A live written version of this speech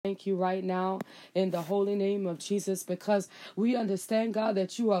Thank you right now in the holy name of Jesus, because we understand, God,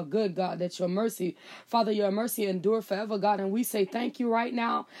 that you are good, God, that your mercy, Father, your mercy endure forever, God. And we say thank you right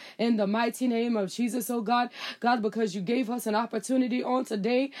now in the mighty name of Jesus, oh God. God, because you gave us an opportunity on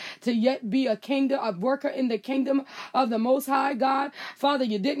today to yet be a worker in the kingdom of the Most High, God. Father,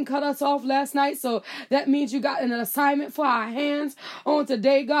 you didn't cut us off last night, so that means you got an assignment for our hands on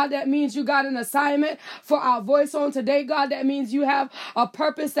today, God. That means you got an assignment for our voice on today, God. That means you have a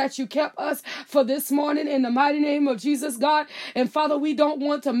purpose that you kept us for this morning in the mighty name of Jesus, God. And Father, we don't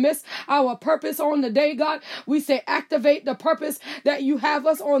want to miss our purpose on the day, God. We say activate the purpose that you have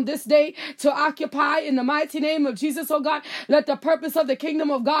us on this day to occupy in the mighty name of Jesus, oh God. Let the purpose of the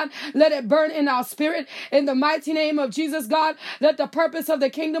kingdom of God, let it burn in our spirit in the mighty name of Jesus, God. Let the purpose of the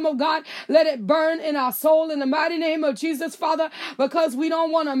kingdom of God, let it burn in our soul in the mighty name of Jesus, Father, because we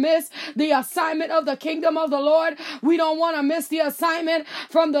don't want to miss the assignment of the kingdom of the Lord. We don't want to miss the assignment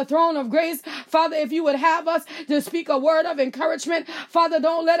from the throne of grace. Father, if you would have us to speak a word of encouragement, Father,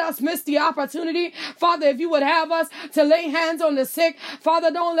 don't let us miss the opportunity. Father, if you would have us to lay hands on the sick,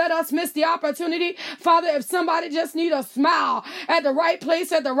 Father, don't let us miss the opportunity. Father, if somebody just need a smile at the right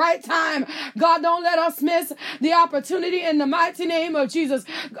place at the right time, God, don't let us miss the opportunity in the mighty name of Jesus,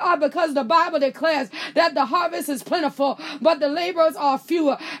 God, because the Bible declares that the harvest is plentiful, but the laborers are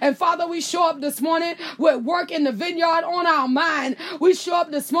fewer. And Father, we show up this morning with work in the vineyard on our mind. We show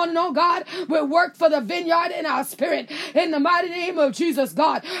up this morning, oh God, with work for the vineyard in our spirit in the mighty name of Jesus,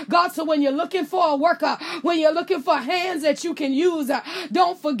 God. God, so when you're looking for a worker, when you're looking for hands that you can use,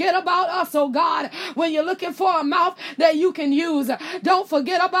 don't forget about us, oh God. When you're looking for a mouth that you can use, don't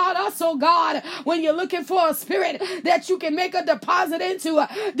forget about us, oh God. When you're looking for a spirit that you can make a deposit into,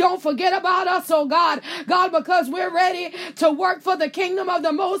 don't forget about us, oh God. God, because we're ready to work for the kingdom of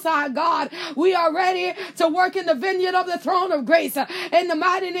the Most High, God. We are ready to work in the vineyard of the throne of grace in the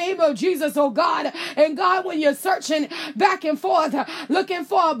mighty name of Jesus, oh God. And God, when you're searching back and forth, looking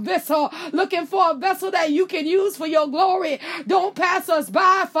for a vessel that you can use for your glory, don't pass us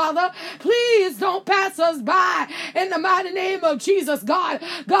by, Father. Please don't pass us by in the mighty name of Jesus, God.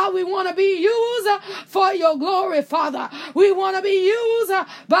 God, we want to be used for your glory, Father. We want to be used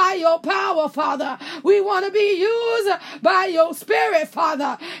by your power, Father. We want to be used by your spirit,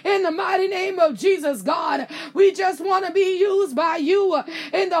 Father, in the mighty name of Jesus, God. We just want to be used by you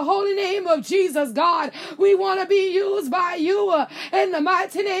in the holy name of Jesus, God. We want to be used by you in the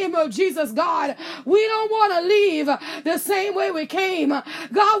mighty name of Jesus, God. We don't want to leave the same way we came.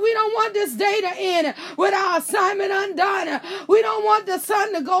 God, we don't want this day to end with our assignment undone. We don't want the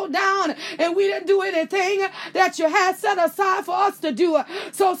sun to go down and we didn't do anything that you had set aside for us to do.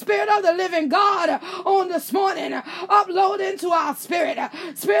 So Spirit of the living God, on this morning, upload into our spirit.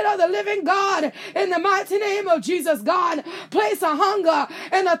 Spirit of the living God, in the mighty name of Jesus, God, place a hunger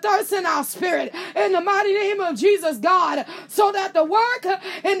and a thirst in our spirit in the mighty name of Jesus, God, so that the work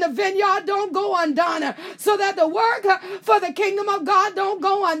in the vineyard don't go undone, so that the work for the kingdom of God don't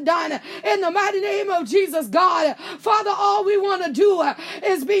go undone in the mighty name of Jesus, God. Father, all we want to do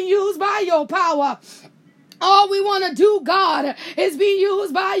is be used by your power. All we want to do, God, is be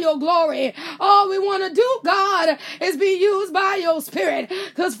used by your glory. All we want to do, God, is be used by your spirit.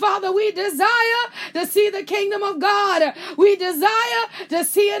 Because, Father, we desire to see the kingdom of God. We desire to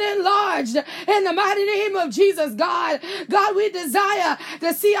see it enlarged in the mighty name of Jesus, God. God, we desire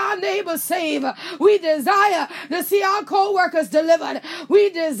to see our neighbors saved. We desire to see our co-workers delivered. We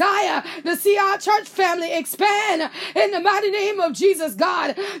desire to see our church family expand in the mighty name of Jesus,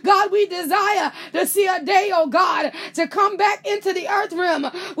 God. God, we desire to see a day, oh God, to come back into the earth realm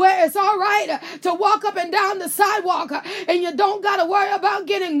where it's all right to walk up and down the sidewalk and you don't got to worry about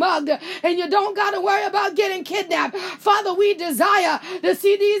getting mugged and you don't got to worry about getting kidnapped. Father, we desire to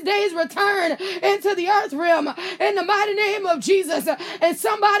see these days return into the earth realm in the mighty name of Jesus. And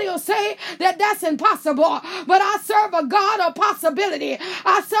somebody will say that that's impossible, but I serve a God of possibility.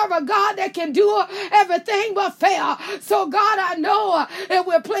 I serve a God that can do everything but fail. So God, I know if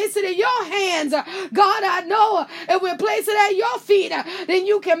we place it in your hands, God, I know if we place it at your feet, then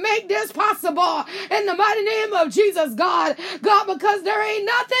you can make this possible in the mighty name of Jesus, God. God, because there ain't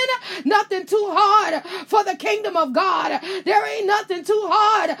nothing too hard for the kingdom of God. There ain't nothing too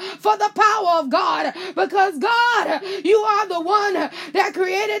hard for the power of God, because God, you are the one that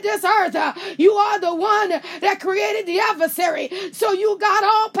created this earth. You are the one that created the adversary. So you got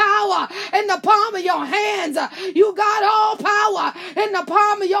all power in the palm of your hands. You got all power in the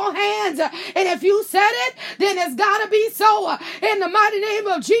palm of your hands. And if you said it, it, then it's got to be so in the mighty name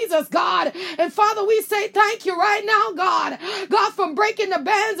of Jesus, God. And Father, we say thank you right now, God. God, for breaking the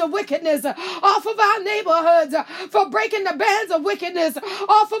bands of wickedness off of our neighborhoods, for breaking the bands of wickedness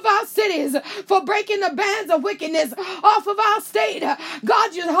off of our cities, for breaking the bands of wickedness off of our state.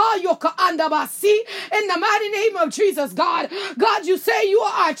 God, you in the mighty name of Jesus, God. God, you say you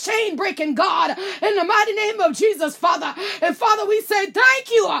are our chain breaking God in the mighty name of Jesus, Father. And Father, we say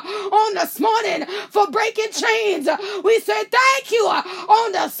thank you on this morning for breaking chains. We say thank you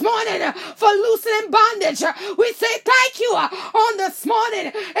on this morning for loosening bondage. We say thank you on this morning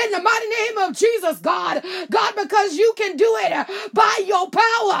in the mighty name of Jesus, God. God, because you can do it by your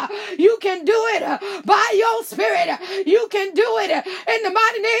power. You can do it by your spirit. You can do it in the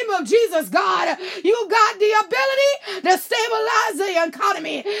mighty name of Jesus, God. You got the ability to stabilize the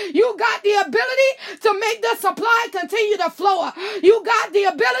economy. You got the ability to make the supply continue to flow. You got the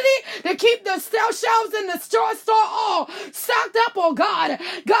ability to keep the shelves in the store all stocked up, oh God.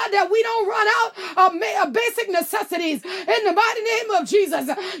 God, that we don't run out of basic necessities in the mighty name of Jesus.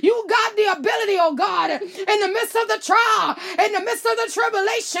 You got the ability, oh God, in the midst of the trial, in the midst of the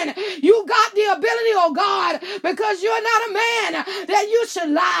tribulation. You got the ability, oh God, because you're not a man that you should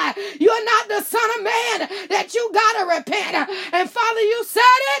lie. You're not the son of man that you gotta repent. And Father, you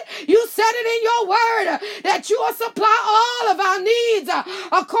said it. You said it in your word that you will supply all of our needs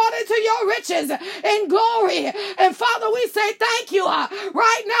according to your riches in glory. And Father, we say thank you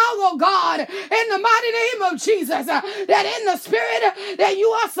right now, oh God, in the mighty name of Jesus, that in the spirit that you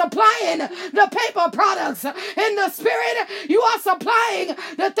are supplying the paper products. In the spirit, you are supplying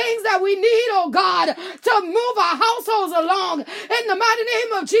the things that we need, oh God, to move our households along in the mighty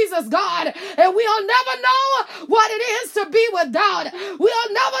name of Jesus, God. And we'll never know what it is to be without. We'll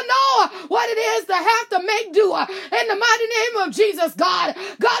never know what it is to have to make do in the mighty name of Jesus, God.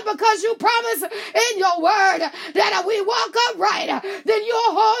 God, because you promise in your word that if we walk upright, then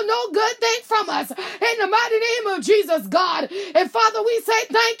you'll hold no good thing from us in the mighty name of Jesus, God. And Father, we say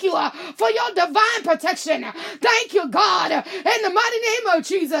thank you for your divine protection. Thank you, God, in the mighty name of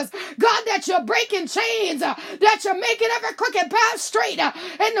Jesus, God, that you're breaking chains, that you're making every crooked path straight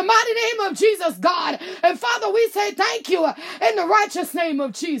in the mighty name of Jesus, God. And Father, we say thank you in the righteous name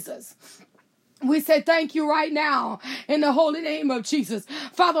of Jesus. We say thank you right now in the holy name of Jesus.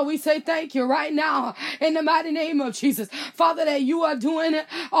 Father, we say thank you right now in the mighty name of Jesus. Father, that you are doing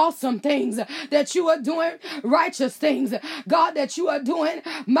awesome things, that you are doing righteous things. God, that you are doing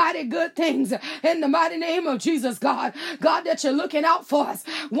mighty good things in the mighty name of Jesus, God. God, that you're looking out for us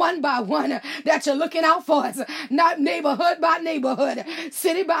one by one, that you're looking out for us, not neighborhood by neighborhood,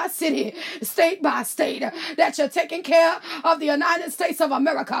 city by city, state by state, that you're taking care of the United States of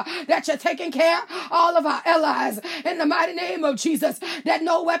America, that you're taking care all of our allies in the mighty name of Jesus, that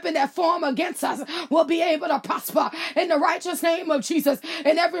no weapon that form against us will be able to prosper in the righteous name of Jesus,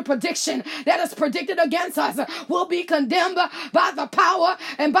 and every prediction that is predicted against us will be condemned by the power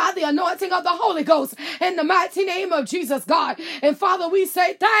and by the anointing of the Holy Ghost in the mighty name of Jesus, God. And Father, we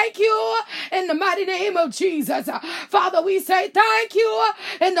say thank you in the mighty name of Jesus. Father, we say thank you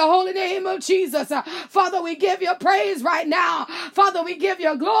in the holy name of Jesus. Father, we give you praise right now. Father, we give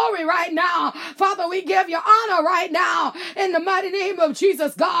you glory right now. Father, we give you honor right now in the mighty name of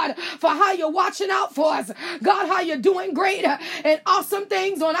Jesus, God, for how you're watching out for us. God, how you're doing great and awesome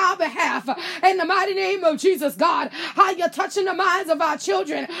things on our behalf in the mighty name of Jesus, God. How you're touching the minds of our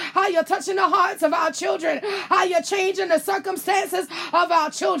children, how you're touching the hearts of our children, how you're changing the circumstances of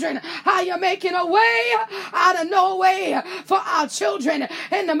our children, how you're making a way out of no way for our children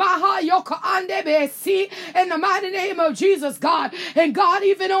in the mighty name of Jesus, God. And God,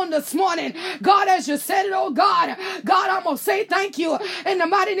 even on this morning, God, as you said it, oh God, God, I'm going to say thank you in the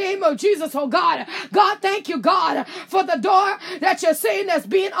mighty name of Jesus, oh God. God, thank you, God, for the door that you're saying that's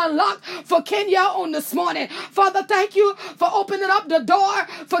being unlocked for Kenya on this morning. Father, thank you for opening up the door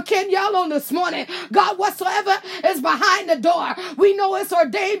for Kenya on this morning. God, whatsoever is behind the door, we know it's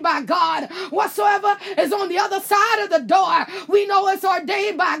ordained by God. Whatsoever is on the other side of the door, we know it's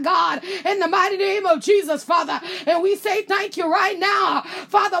ordained by God in the mighty name of Jesus, Father. And we say thank you right now.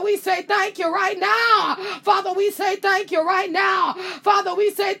 Father, we say thank you right now. Father, we say thank you right now. Father,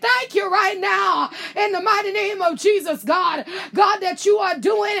 we say thank you right now in the mighty name of Jesus, God. God, that you are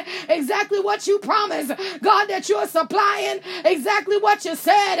doing exactly what you promised. God, that you are supplying exactly what you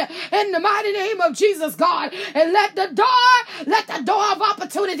said in the mighty name of Jesus, God. And let the door of opportunity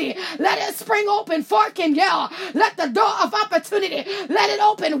opportunity, let it spring open fork and yell. Let the door of opportunity, let it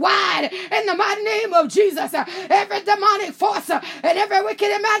open wide in the mighty name of Jesus. Every demonic force and every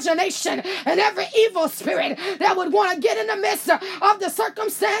wicked imagination and every evil spirit that would want to get in the midst of the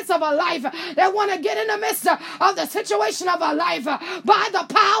circumstance of a life, that want to get in the midst of the situation of a life, by the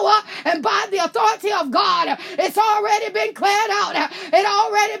power and by the authority of God, it's already been cleared out. It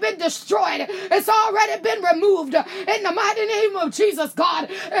already been destroyed. It's already been removed in the mighty name of Jesus, God.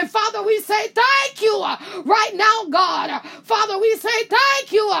 And Father, we say thank you right now, God. Father, we say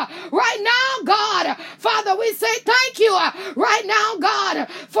thank you right now, God. Father, we say thank you right now, God,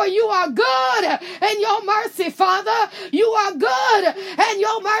 for you are good and your mercy, Father. You are good and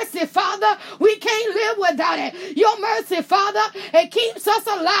your mercy, Father. We can't live without it. Your mercy, Father, it keeps us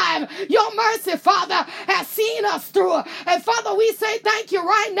alive. Your mercy, Father, has seen us through. And Father, we say thank you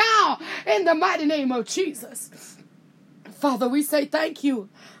right now in the mighty name of Jesus. Father, we say thank you.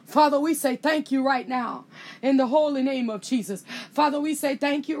 Father, we say thank you right now in the holy name of Jesus. Father, we say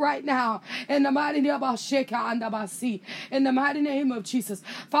thank you right now in the mighty name of Sheka, in the mighty name of Jesus.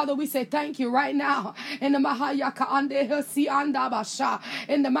 Father, we say thank you right now in the Mahayaka Andehasi Andabasha,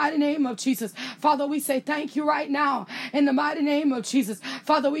 in the mighty name of Jesus. Father, we say thank you right now in the mighty name of Jesus.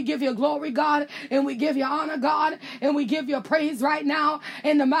 Father, we give you glory, God, and we give you honor, God, and we give you praise right now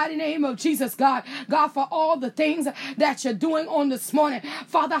in the mighty name of Jesus, God. God, for all the things that you're doing on this morning.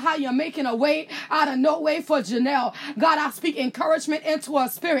 Father, how you're making a way out of no way for Janelle. God, I speak encouragement into her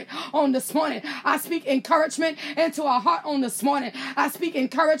spirit on this morning. I speak encouragement into her heart on this morning. I speak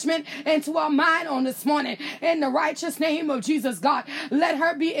encouragement into her mind on this morning. In the righteous name of Jesus, God, let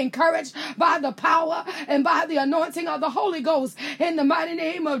her be encouraged by the power and by the anointing of the Holy Ghost. In the mighty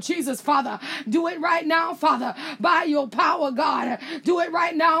name of Jesus, Father, do it right now, Father, by your power, God. Do it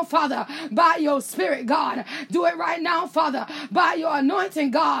right now, Father, by your spirit, God. Do it right now, Father, by your anointing,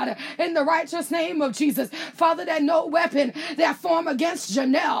 God. In the righteous name of Jesus, Father, that no weapon that form against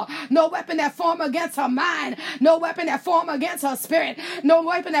Janelle, no weapon that form against her mind, no weapon that form against her spirit, no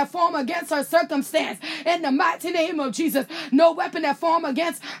weapon that form against her circumstance, in the mighty name of Jesus, no weapon that form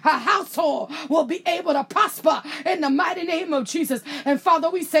against her household will be able to prosper in the mighty name of Jesus. And Father,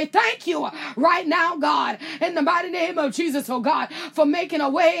 we say thank you right now, God, in the mighty name of Jesus, oh God, for making a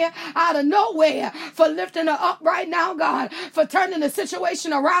way out of nowhere, for lifting her up right now, God, for turning the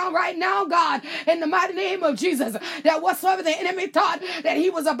situation around right now, God, in the mighty name of Jesus, that whatsoever the enemy thought that he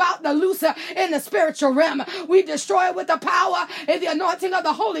was about to loose in the spiritual realm, we destroy it with the power and the anointing of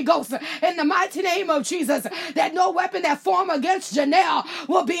the Holy Ghost in the mighty name of Jesus, that no weapon that form against Janelle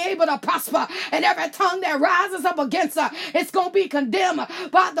will be able to prosper, and every tongue that rises up against her, it's going to be condemned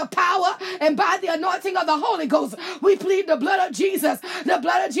by the power and by the anointing of the Holy Ghost. We plead the blood of Jesus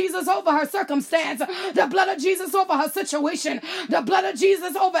over her circumstance, the blood of Jesus over her situation, the blood of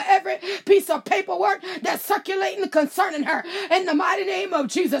Jesus over every piece of paperwork that's circulating concerning her. In the mighty name of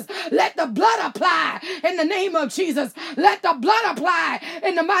Jesus, let the blood apply in the name of Jesus. Let the blood apply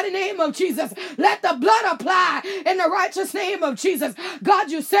in the mighty name of Jesus. Let the blood apply in the righteous name of Jesus.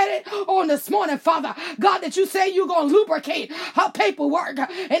 God, you said it on this morning, Father. God, that you say you're going to lubricate her paperwork, and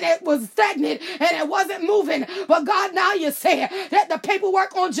it was stagnant and it wasn't moving. But God, now you say that the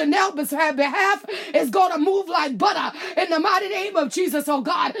paperwork on Janelle's behalf is going to move like butter in the mighty name of Jesus, oh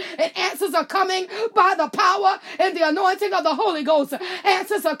God. And answers are coming by the power and the anointing of the Holy Ghost.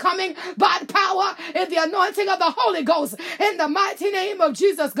 Answers are coming by the power and the anointing of the Holy Ghost in the mighty name of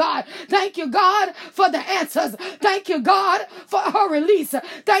Jesus, God. Thank you, God, for the answers. Thank you, God, for her release.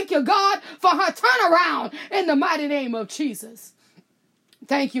 Thank you, God, for her turnaround in the mighty name of Jesus.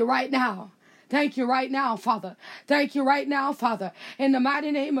 Thank you right now. Thank you right now, Father. Thank you right now, Father. In the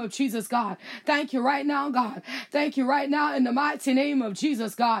mighty name of Jesus, God. Thank you right now, God. Thank you right now in the mighty name of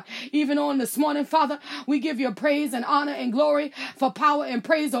Jesus, God. Even on this morning, Father, we give you praise and honor and glory for power and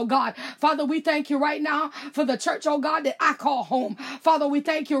praise, oh God. Father, we thank you right now for the church, oh God, that I call home. Father, we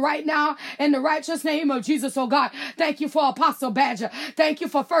thank you right now in the righteous name of Jesus, oh God. Thank you for Apostle Badger. Thank you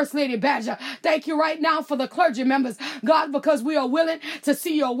for First Lady Badger. Thank you right now for the clergy members, God, because we are willing to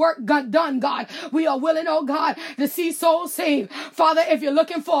see your work done, God. We are willing, oh God, to see souls saved. Father, if you're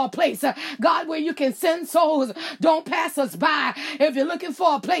looking for a place, God, where you can send souls, don't pass us by. If you're looking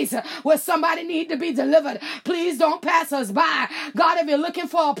for a place where somebody need to be delivered, please don't pass us by. God, if you're looking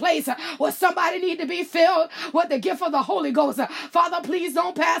for a place where somebody need to be filled with the gift of the Holy Ghost, Father, please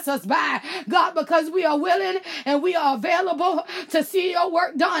don't pass us by. God, because we are willing and we are available to see your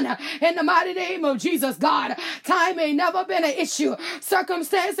work done in the mighty name of Jesus, God. Time ain't never been an issue.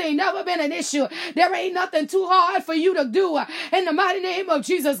 Circumstance ain't never been an issue. bless you. There ain't nothing too hard for you to do in the mighty name of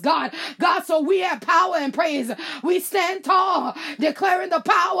Jesus, God. God, so we have power and praise. We stand tall, declaring the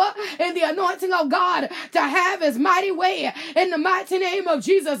power and the anointing of God to have his mighty way in the mighty name of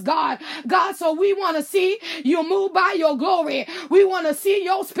Jesus, God. God, so we want to see you move by your glory. We want to see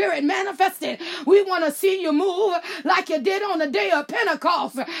your spirit manifested. We want to see you move like you did on the day of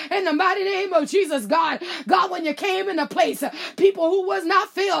Pentecost in the mighty name of Jesus, God. God, when you came in the place, people who was not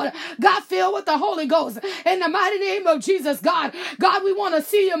filled got filled with the Holy Ghost in the mighty name of Jesus, God. God, we want to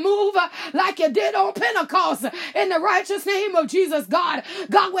see you move like you did on Pentecost in the righteous name of Jesus, God.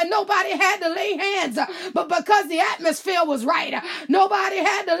 God, when nobody had to lay hands, but because the atmosphere was right, nobody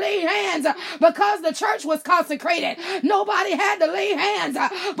had to lay hands because the church was consecrated. Nobody had to lay hands,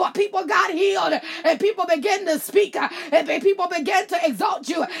 but people got healed and people began to speak and people began to exalt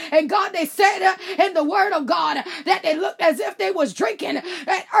you. And God, they said in the word of God that they looked as if they was drinking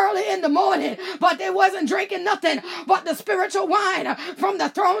early in the morning, but they wasn't drinking nothing but the spiritual wine from the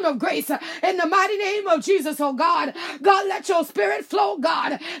throne of grace. In the mighty name of Jesus, oh God, God, let your spirit flow,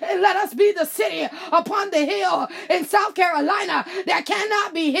 God, and let us be the city upon the hill in South Carolina that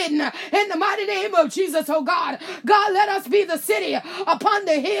cannot be hidden. In the mighty name of Jesus, oh God, God, let us be the city upon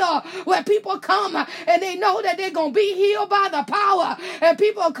the hill where people come and they know that they're going to be healed by the power. And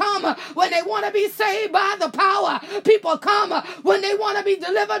people come when they want to be saved by the power. People come when they want to be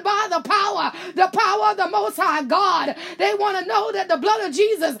delivered by the power of the Most High God. They want to know that the blood of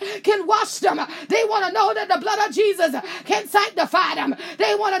Jesus can wash them. They want to know that the blood of Jesus can sanctify them.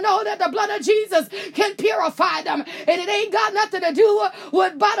 They want to know that the blood of Jesus can purify them. And it ain't got nothing to do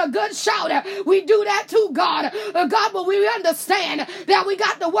with but a good shout. We do that too, God. God, but we understand that we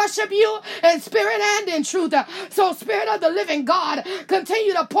got to worship you in spirit and in truth. So, Spirit of the living God,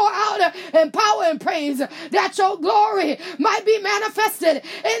 continue to pour out in power and praise that your glory might be manifested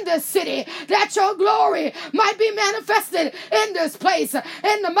in this city, that your glory might be manifested in this place.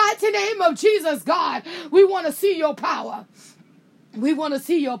 In the mighty name of Jesus, God, we want to see your power. We want to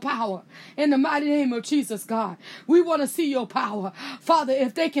see your power in the mighty name of Jesus, God. We want to see your power. Father,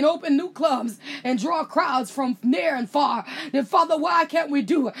 if they can open new clubs and draw crowds from near and far, then Father, why can't we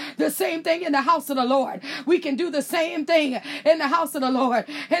do the same thing in the house of the Lord? We can do the same thing in the house of the Lord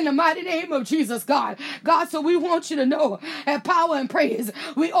in the mighty name of Jesus, God. God, so we want you to know at power and praise,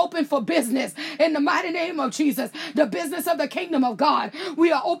 we open for business in the mighty name of Jesus, the business of the kingdom of God.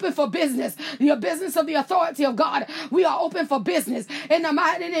 We are open for business, the business of the authority of God. We are open for business in the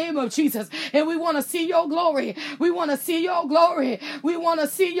mighty name of Jesus. And we want to see your glory. We want to see your glory. We want to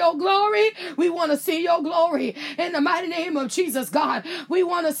see your glory. We want to see your glory in the mighty name of Jesus, God. We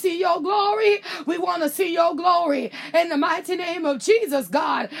want to see your glory. We want to see your glory in the mighty name of Jesus,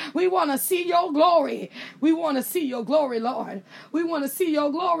 God. We want to see your glory. We want to see your glory, Lord. We want to see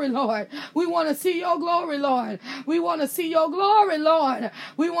your glory, Lord. We want to see your glory, Lord. We want to see your glory, Lord.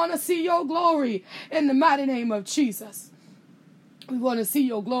 We want to see your glory in the mighty name of Jesus. We want to see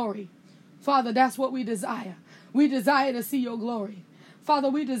your glory. Father, that's what we desire. We desire to see your glory. Father,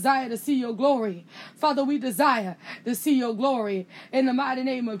 we desire to see your glory. Father, we desire to see your glory in the mighty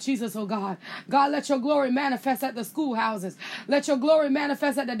name of Jesus, oh God. God, let your glory manifest at the schoolhouses. Let your glory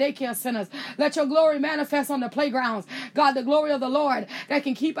manifest at the daycare centers. Let your glory manifest on the playgrounds. God, the glory of the Lord that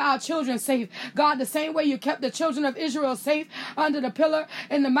can keep our children safe. God, the same way you kept the children of Israel safe under the pillar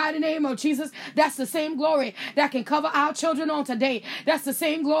in the mighty name of Jesus, that's the same glory that can cover our children on today. That's the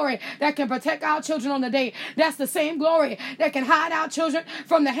same glory that can protect our children on the day. That's the same glory that can hide our children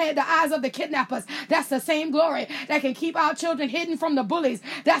from the eyes of the kidnappers. That's the same glory that can keep our children hidden from the bullies.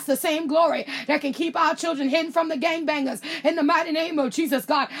 That's the same glory that can keep our children hidden from the gangbangers. In the mighty name of Jesus,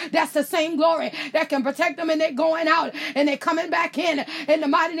 God, that's the same glory that can protect them and they're going out and they're coming back in the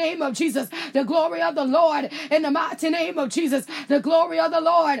mighty name of Jesus. The glory of the Lord in the mighty name of Jesus. The glory of the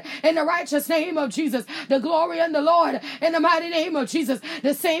Lord in the righteous name of Jesus. The glory of the Lord in the mighty name of Jesus.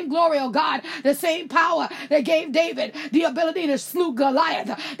 The same glory of God, the same power that gave David the ability to slew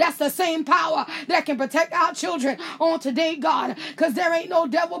Goliath. That's the same power that can protect our children on today, God, because there ain't no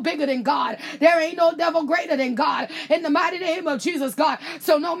devil bigger than God. There ain't no devil greater than God. In the mighty name of Jesus, God.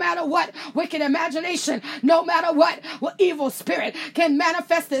 So no matter what wicked imagination, no matter what evil spirit can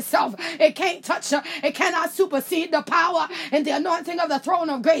manifest itself, it can't touch her. It cannot supersede the power and the anointing of the throne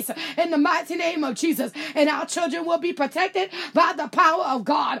of grace in the mighty name of Jesus. And our children will be protected by the power of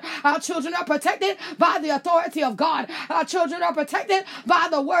God. Our children are protected by the authority of God. Our children are protected protected by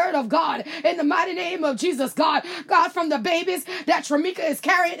the word of God. In the mighty name of Jesus, God. God, from the babies that Tramika is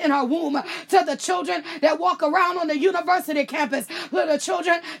carrying in her womb, to the children that walk around on the university campus, to the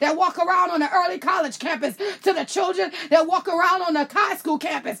children that walk around on the early college campus, to the children that walk around on the high school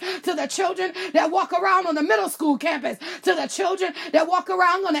campus, to the children that walk around on the middle school campus, to the children that walk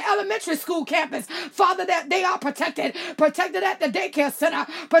around on the elementary school campus. Father, that they are protected at the daycare center,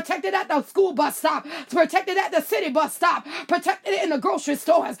 protected at the school bus stop, protected at the city bus stop, protected in the grocery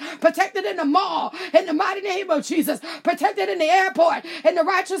stores, protected in the mall, in the mighty name of Jesus, protected in the airport, in the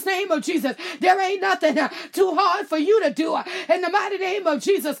righteous name of Jesus. There ain't nothing too hard for you to do in the mighty name of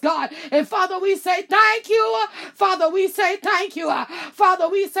Jesus, God. And Father, we say thank you. Father, we say thank you. Father,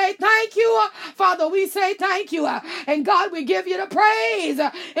 we say thank you. Father, we say thank you. And God, we give you the praise,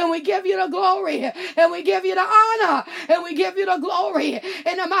 and we give you the glory, and we give you the honor, and we give you the glory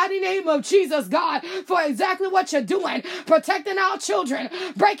in the mighty name of Jesus, God, for exactly what you're doing, protecting our children,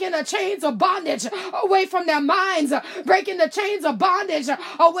 breaking the chains of bondage away from their minds, breaking the chains of bondage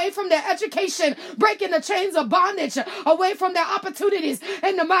away from their education, breaking the chains of bondage away from their opportunities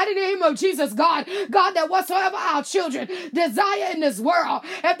in the mighty name of Jesus, God. God, that whatsoever our children desire in this world,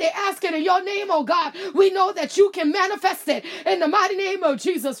 if they ask it in your name, oh God, we know that you can manifest it in the mighty name of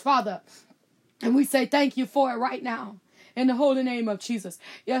Jesus, Father. And we say thank you for it right now. In the holy name of Jesus.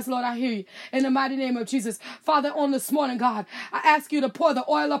 Yes, Lord, I hear you. In the mighty name of Jesus. Father, on this morning, God, I ask you to pour the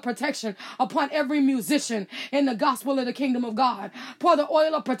oil of protection upon every musician in the gospel of the kingdom of God. Pour the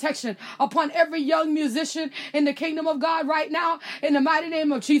oil of protection upon every young musician in the kingdom of God right now. In the mighty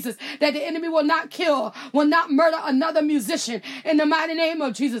name of Jesus. That the enemy will not kill, will not murder another musician. In the mighty name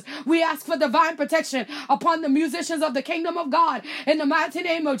of Jesus. We ask for divine protection upon the musicians of the kingdom of God. In the mighty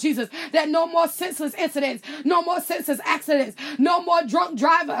name of Jesus. That no more senseless incidents, no more senseless accidents, no more drunk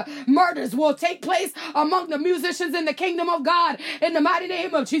driver murders will take place among the musicians in the kingdom of God. In the mighty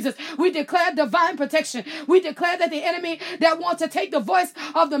name of Jesus, we declare divine protection. We declare that the enemy that wants to take the voice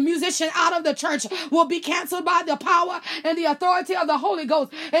of the musician out of the church will be canceled by the power and the authority of the Holy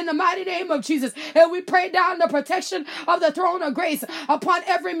Ghost. In the mighty name of Jesus, and we pray down the protection of the throne of grace upon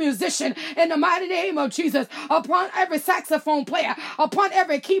every musician. In the mighty name of Jesus, upon every saxophone player, upon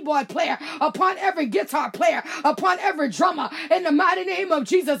every keyboard player, upon every guitar player, upon every drummer, in the mighty name of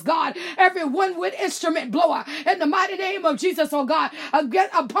Jesus, God, every one-wood instrument blower, in the mighty name of Jesus, oh God, again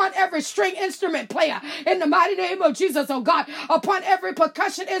upon every string instrument player, in the mighty name of Jesus, oh God, upon every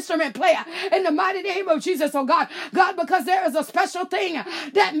percussion instrument player, in the mighty name of Jesus, oh God, God, because there is a special thing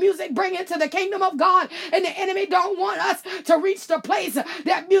that music bring into the kingdom of God, and the enemy don't want us to reach the place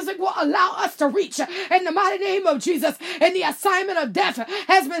that music will allow us to reach, in the mighty name of Jesus. And the assignment of death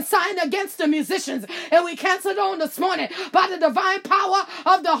has been signed against the musicians, and we cancel it on this morning by the divine power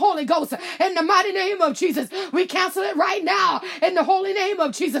of the Holy Ghost. In the mighty name of Jesus, we cancel it right now. In the holy name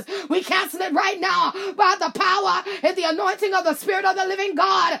of Jesus, we cancel it right now by the power and the anointing of the Spirit of the living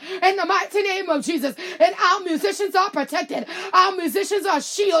God. In the mighty name of Jesus, and our musicians are protected. Our musicians are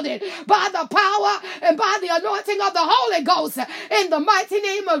shielded by the power and by the anointing of the Holy Ghost. In the mighty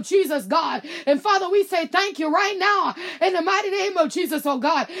name of Jesus, God. And Father, we say thank you right now. In the mighty name of Jesus, oh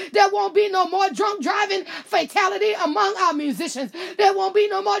God, there won't be no more drunk driving fatality among our musicians. There won't be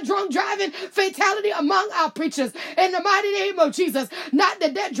no more drunk driving fatality among our preachers. In the mighty name of Jesus, not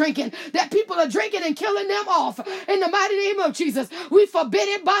that they're drinking, that people are drinking and killing them off. In the mighty name of Jesus, we forbid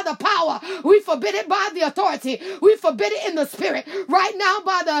it by the power. We forbid it by the authority. We forbid it in the Spirit right now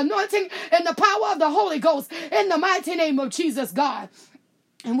by the anointing and the power of the Holy Ghost. In the mighty name of Jesus, God.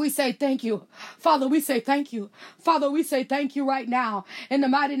 And we say thank you. Father, we say thank you. Father, we say thank you right now in the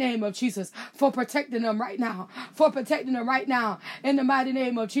mighty name of Jesus for protecting them right now. For protecting them right now in the mighty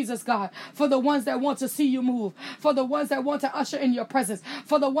name of Jesus, God. For the ones that want to see you move. For the ones that want to usher in your presence.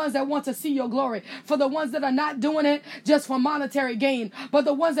 For the ones that want to see your glory. For the ones that are not doing it just for monetary gain. But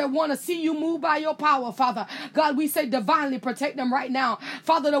the ones that want to see you move by your power, Father. God, we say divinely protect them right now.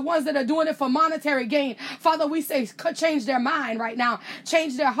 Father, the ones that are doing it for monetary gain. Father, we say change their mind right now.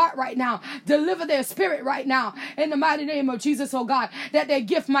 Change their heart right now. Deliver their spirit right now. In the mighty name of Jesus, oh God, that their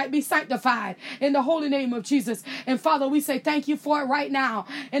gift might be sanctified in the holy name of Jesus. And Father, we say thank you for it right now.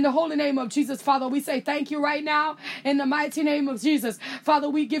 In the holy name of Jesus, Father, we say thank you right now. In the mighty name of Jesus, Father,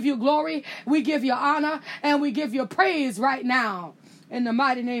 we give you glory, we give you honor, and we give you praise right now. In the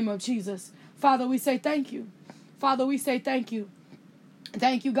mighty name of Jesus, Father, we say thank you. Father, we say thank you.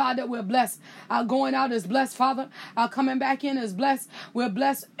 Thank you, God, that we're blessed. Our going out is blessed, Father. Our coming back in is blessed. We're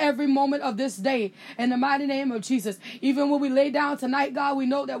blessed every moment of this day in the mighty name of Jesus. Even when we lay down tonight, God, we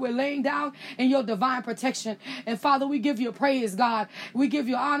know that we're laying down in your divine protection. And Father, we give you praise, God. We give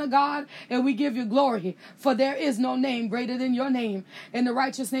you honor, God, and we give you glory. For there is no name greater than your name. In the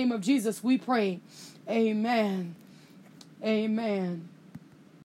righteous name of Jesus, we pray. Amen. Amen.